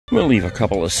We'll leave a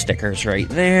couple of stickers right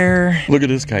there. Look at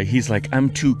this guy. He's like, I'm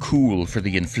too cool for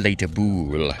the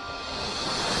inflatable.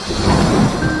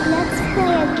 Let's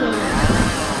play a game.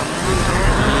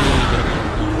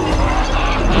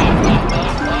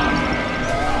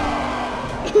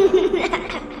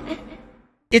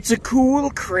 It's a cool,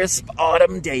 crisp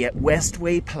autumn day at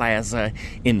Westway Plaza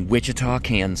in Wichita,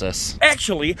 Kansas.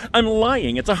 Actually, I'm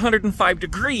lying. It's 105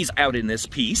 degrees out in this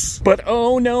piece. But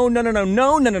oh no,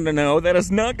 that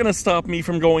is not gonna stop me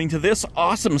from going to this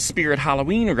awesome Spirit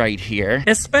Halloween right here.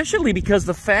 Especially because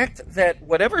the fact that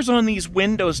whatever's on these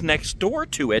windows next door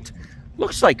to it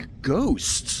looks like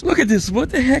ghosts. Look at this. What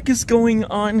the heck is going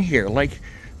on here? Like,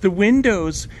 the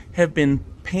windows have been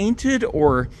painted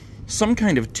or some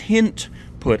kind of tint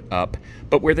put up,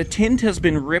 but where the tint has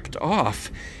been ripped off,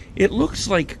 it looks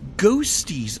like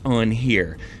ghosties on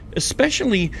here.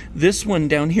 Especially this one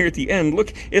down here at the end.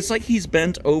 Look, it's like he's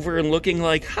bent over and looking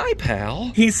like, hi,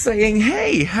 pal. He's saying,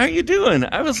 hey, how you doing?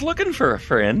 I was looking for a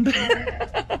friend.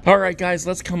 All right, guys,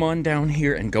 let's come on down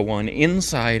here and go on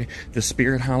inside the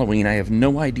Spirit Halloween. I have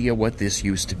no idea what this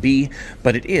used to be,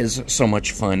 but it is so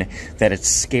much fun that it's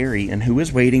scary. And who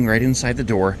is waiting right inside the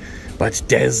door but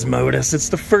Desmodus? It's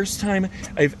the first time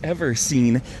I've ever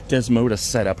seen Desmodus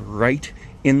set up right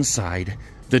inside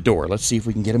the door. Let's see if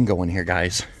we can get him going here,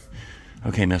 guys.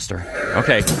 Okay, mister.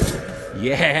 Okay.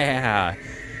 Yeah!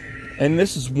 And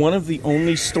this is one of the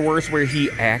only stores where he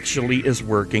actually is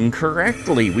working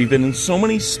correctly. We've been in so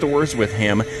many stores with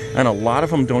him, and a lot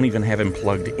of them don't even have him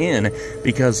plugged in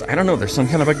because, I don't know, there's some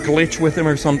kind of a glitch with him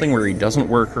or something where he doesn't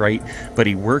work right, but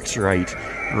he works right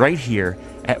here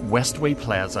at Westway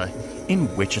Plaza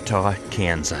in Wichita,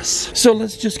 Kansas. So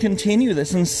let's just continue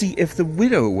this and see if the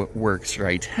widow works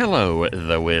right. Hello,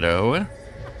 the widow.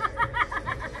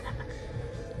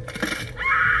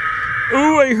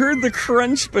 Ooh, I heard the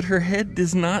crunch, but her head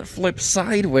does not flip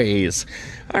sideways.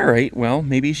 All right, well,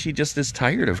 maybe she just is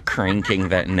tired of cranking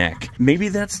that neck. Maybe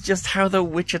that's just how the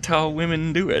Wichita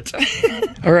women do it.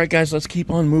 All right, guys, let's keep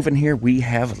on moving here. We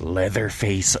have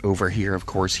Leatherface over here. Of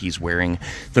course, he's wearing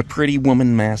the pretty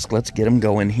woman mask. Let's get him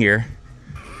going here.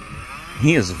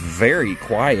 He is very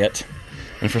quiet.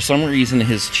 And for some reason,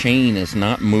 his chain is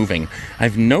not moving.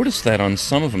 I've noticed that on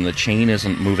some of them, the chain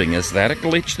isn't moving. Is that a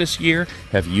glitch this year?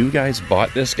 Have you guys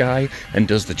bought this guy? And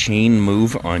does the chain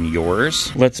move on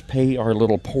yours? Let's pay our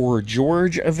little poor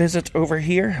George a visit over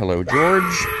here. Hello,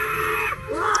 George.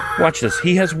 Watch this.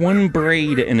 He has one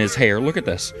braid in his hair. Look at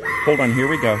this. Hold on. Here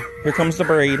we go. Here comes the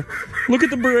braid. Look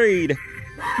at the braid.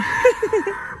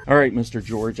 All right, Mr.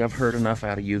 George, I've heard enough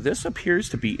out of you. This appears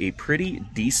to be a pretty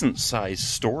decent-sized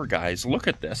store, guys. Look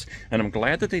at this. And I'm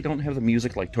glad that they don't have the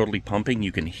music, like, totally pumping.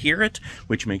 You can hear it,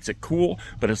 which makes it cool,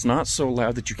 but it's not so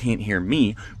loud that you can't hear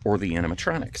me or the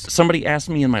animatronics. Somebody asked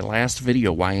me in my last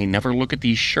video why I never look at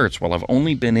these shirts. Well, I've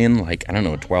only been in, like, I don't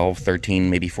know, 12, 13,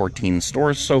 maybe 14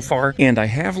 stores so far, and I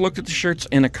have looked at the shirts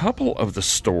in a couple of the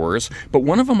stores, but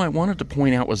one of them I wanted to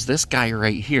point out was this guy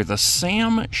right here, the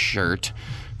Sam shirt.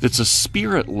 That's a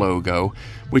Spirit logo,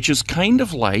 which is kind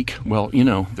of like, well, you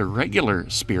know, the regular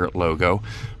Spirit logo.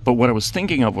 But what I was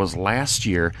thinking of was last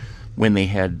year when they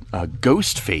had a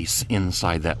ghost face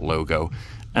inside that logo.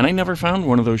 And I never found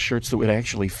one of those shirts that would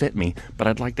actually fit me, but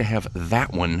I'd like to have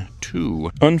that one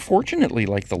too. Unfortunately,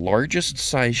 like, the largest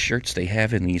size shirts they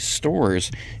have in these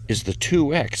stores is the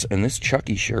 2X, and this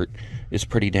Chucky shirt is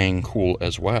pretty dang cool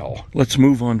as well. Let's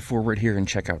move on forward here and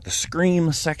check out the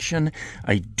Scream section.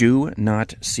 I do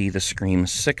not see the Scream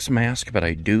 6 mask, but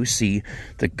I do see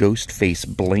the ghost face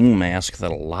bling mask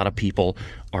that a lot of people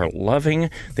are loving.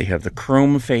 They have the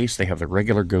chrome face, they have the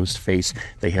regular ghost face,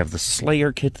 they have the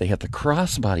Slayer kit, they have the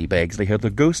crossbody bags, they have the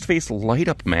ghost face light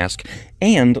up mask,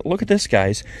 and look at this,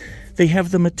 guys. They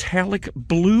have the metallic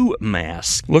blue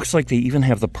mask. Looks like they even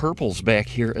have the purples back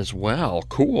here as well.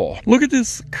 Cool. Look at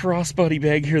this crossbody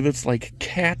bag here that's like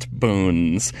cat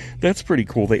bones. That's pretty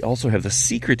cool. They also have the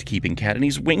secret keeping cat, and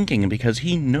he's winking because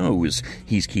he knows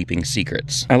he's keeping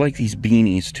secrets. I like these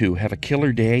beanies too. Have a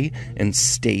killer day and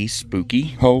stay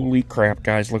spooky. Holy crap,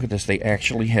 guys. Look at this. They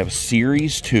actually have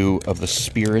Series 2 of the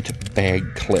Spirit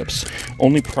bag clips.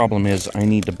 Only problem is I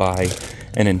need to buy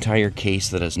an entire case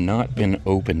that has not been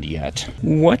opened yet.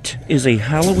 What is a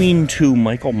Halloween 2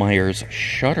 Michael Myers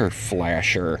shutter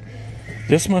flasher?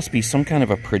 This must be some kind of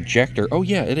a projector. Oh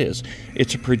yeah, it is.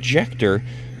 It's a projector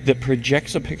that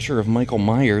projects a picture of Michael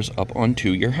Myers up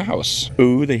onto your house.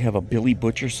 Ooh, they have a Billy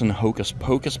Butcherson Hocus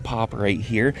Pocus pop right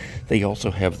here. They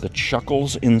also have the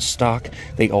Chuckles in stock.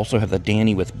 They also have the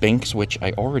Danny with Binks, which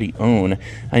I already own.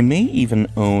 I may even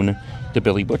own to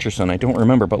Billy Butcherson? I don't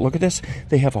remember, but look at this.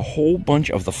 They have a whole bunch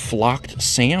of the flocked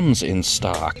Sams in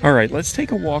stock. All right, let's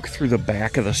take a walk through the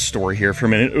back of the store here for a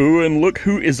minute. Ooh, and look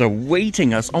who is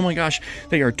awaiting us. Oh my gosh,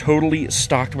 they are totally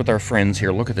stocked with our friends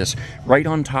here. Look at this. Right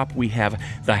on top, we have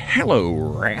the Hello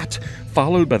Rat,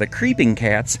 followed by the Creeping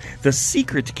Cats, the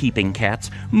Secret Keeping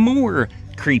Cats, more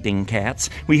Creeping Cats.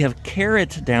 We have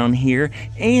Carrot down here,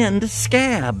 and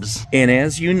Scabs. And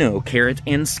as you know, Carrot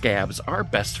and Scabs are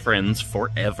best friends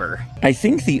forever. I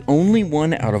think the only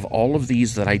one out of all of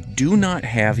these that I do not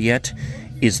have yet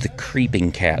is the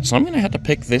Creeping Cat. So I'm going to have to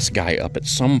pick this guy up at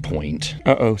some point.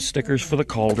 Uh-oh, stickers for the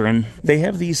cauldron. They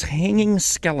have these hanging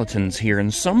skeletons here,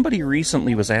 and somebody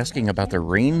recently was asking about the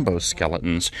rainbow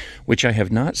skeletons, which I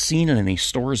have not seen in any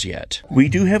stores yet. We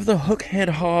do have the Hookhead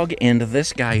Hog and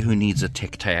this guy who needs a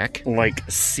Tic Tac. Like,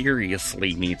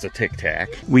 seriously needs a Tic Tac.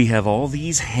 We have all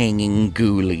these hanging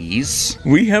ghoulies.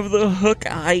 We have the Hook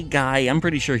Eye guy. I'm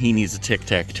pretty sure he needs a Tic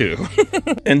Tac too.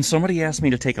 And somebody asked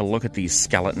me to take a look at these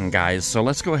skeleton guys,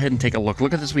 so let's go ahead and take a look.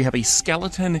 Look at this. We have a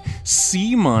skeleton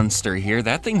sea monster here.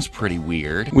 That thing's pretty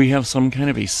weird. We have some kind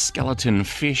of a skeleton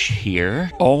fish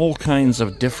here. All kinds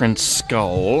of different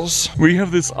skulls. We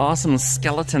have this awesome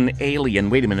skeleton alien.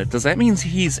 Wait a minute. Does that mean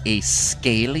he's a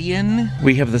scalien?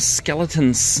 We have the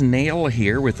skeleton snail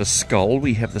here with a skull.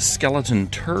 We have the skeleton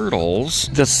turtles,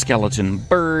 the skeleton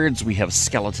birds. We have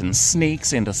skeleton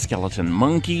snakes and a skeleton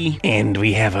monkey. And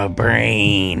we have a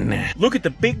brain. Look at the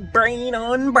big brain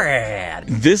on Brad.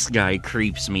 This guy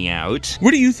creeps me out. What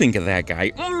do you think of that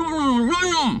guy?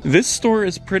 This store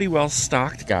is pretty well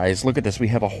stocked, guys. Look at this. We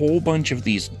have a whole bunch of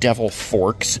these devil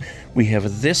forks. We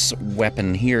have this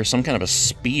weapon here, some kind of a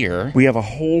spear. We have a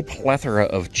whole plethora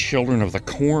of Children of the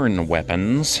Corn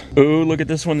weapons. Oh, look at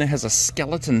this one that has a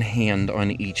skeleton hand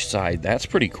on each side. That's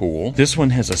pretty cool. This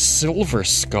one has a silver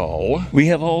skull. We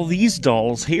have all these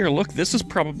dolls here. Look, this is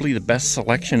probably the best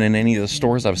selection in any of the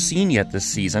stores I've seen yet this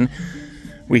season.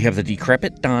 We have the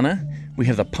Decrepit Donna, we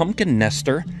have the Pumpkin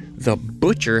Nester, the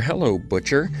Butcher, hello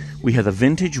Butcher, we have the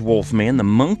Vintage Wolfman, the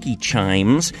Monkey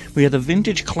Chimes, we have the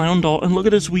Vintage Clown Doll, and look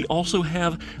at this, we also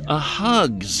have a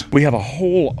Hugs. We have a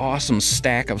whole awesome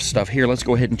stack of stuff here. Let's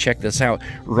go ahead and check this out.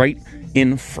 Right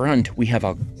in front, we have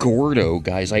a Gordo,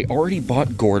 guys. I already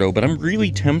bought Gordo, but I'm really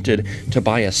tempted to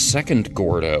buy a second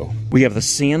Gordo. We have the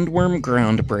Sandworm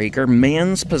Groundbreaker,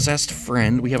 Man's Possessed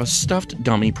Friend. We have a stuffed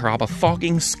dummy prop, a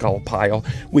fogging skull pile.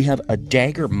 We have a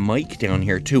Dagger Mike down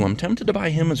here, too. I'm tempted to buy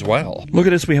him as well. Look at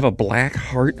this. We have a Black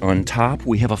Heart on top.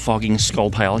 We have a fogging skull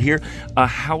pile here, a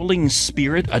Howling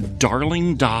Spirit, a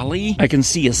Darling Dolly. I can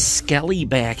see a Skelly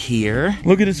back here.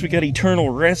 Look at this. We got Eternal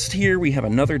Rest here. We have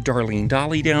another Darling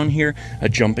Dolly down here, a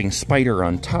Jumping Spider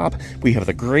on top. We have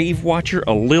the Grave Watcher,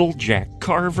 a Lil Jack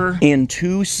Carver, and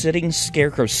two sitting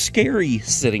scarecrows. Scary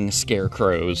sitting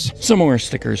scarecrows. Some more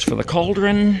stickers for the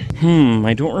cauldron.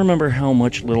 I don't remember how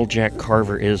much Lil Jack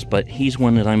Carver is, but he's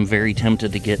one that I'm very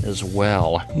tempted to get as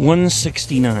well.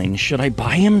 $169. Should I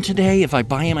buy him today? If I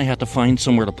buy him, I have to find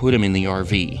somewhere to put him in the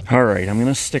RV. Alright, I'm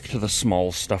gonna stick to the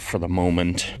small stuff for the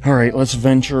moment. Alright, let's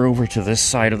venture over to this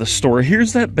side of the store.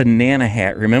 Here's that banana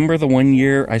hat. Remember the one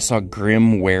year I saw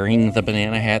Grim wearing the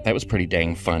banana hat? That was pretty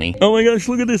dang funny. Oh my gosh,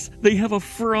 look at this. They have a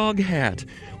frog hat.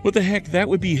 What the heck? That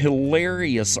would be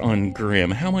hilarious on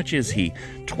Grim. How much is he?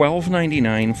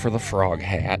 $12.99 for the frog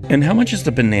hat. And how much is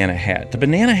the banana hat? The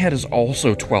banana hat is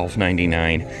also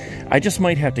 $12.99. I just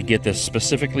might have to get this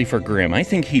specifically for Grim. I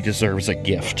think he deserves a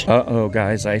gift. Uh-oh,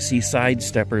 guys, I see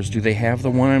sidesteppers. Do they have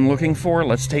the one I'm looking for?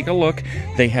 Let's take a look.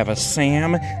 They have a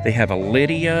Sam. They have a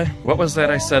Lydia. What was that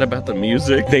I said about the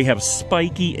music? They have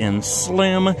Spiky and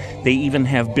Slim. They even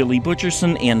have Billy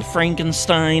Butcherson and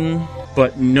Frankenstein.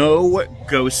 But no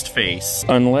Ghostface,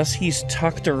 unless he's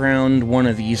tucked around one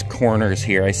of these corners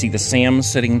here. I see the Sam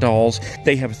sitting dolls.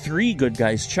 They have three good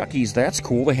guys Chuckies. That's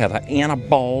cool. They have an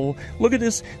Annabelle. Look at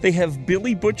this. They have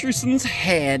Billy Butcherson's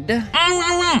head.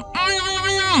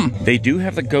 They do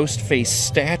have the Ghostface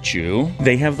statue.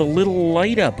 They have the little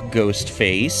light-up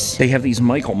Ghostface. They have these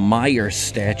Michael Myers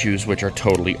statues, which are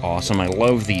totally awesome. I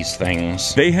love these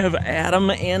things. They have Adam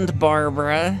and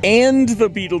Barbara, and the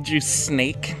Beetlejuice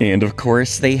snake. And, of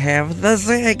course, they have the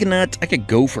Zagnut. I could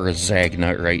go for a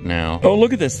Zagnut right now. Oh,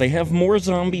 look at this. They have more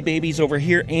zombie babies over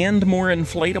here and more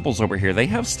inflatables over here. They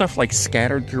have stuff, like,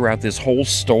 scattered throughout this whole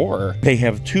store. They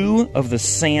have two of the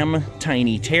Sam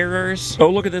Tiny Terrors. Oh,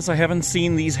 look at this. I haven't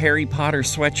seen these Harry Potter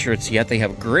sweatshirts yet. They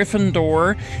have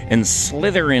Gryffindor and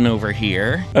Slytherin over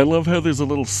here. I love how there's a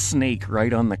little snake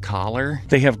right on the collar.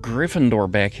 They have Gryffindor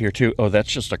back here too. Oh, that's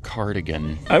just a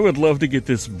cardigan. I would love to get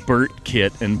this Bert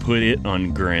kit and put it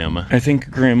on Grim. I think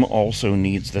Grim also also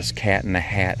needs this Cat in the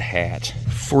Hat hat.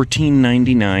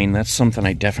 $14.99. That's something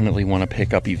I definitely want to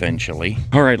pick up eventually.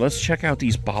 All right, let's check out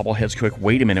these bobbleheads quick.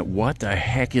 Wait a minute. What the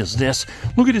heck is this?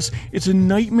 Look at this. It's a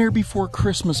Nightmare Before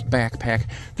Christmas backpack.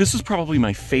 This is probably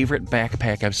my favorite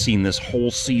backpack I've seen this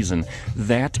whole season.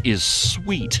 That is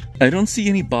sweet. I don't see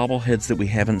any bobbleheads that we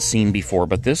haven't seen before,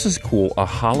 but this is cool. A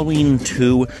Halloween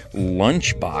 2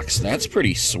 lunchbox. That's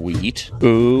pretty sweet.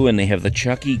 Ooh, and they have the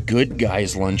Chucky Good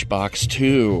Guys lunchbox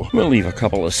too. We'll leave a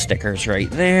couple of stickers right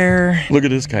there. Look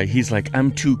at this guy. He's like,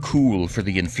 I'm too cool for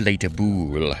the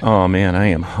inflatable. Oh man, I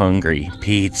am hungry.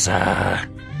 Pizza.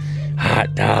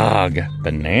 Hot dog.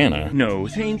 Banana. No,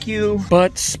 thank you.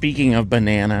 But speaking of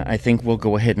banana, I think we'll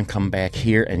go ahead and come back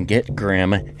here and get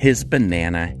Grim his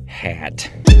banana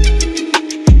hat.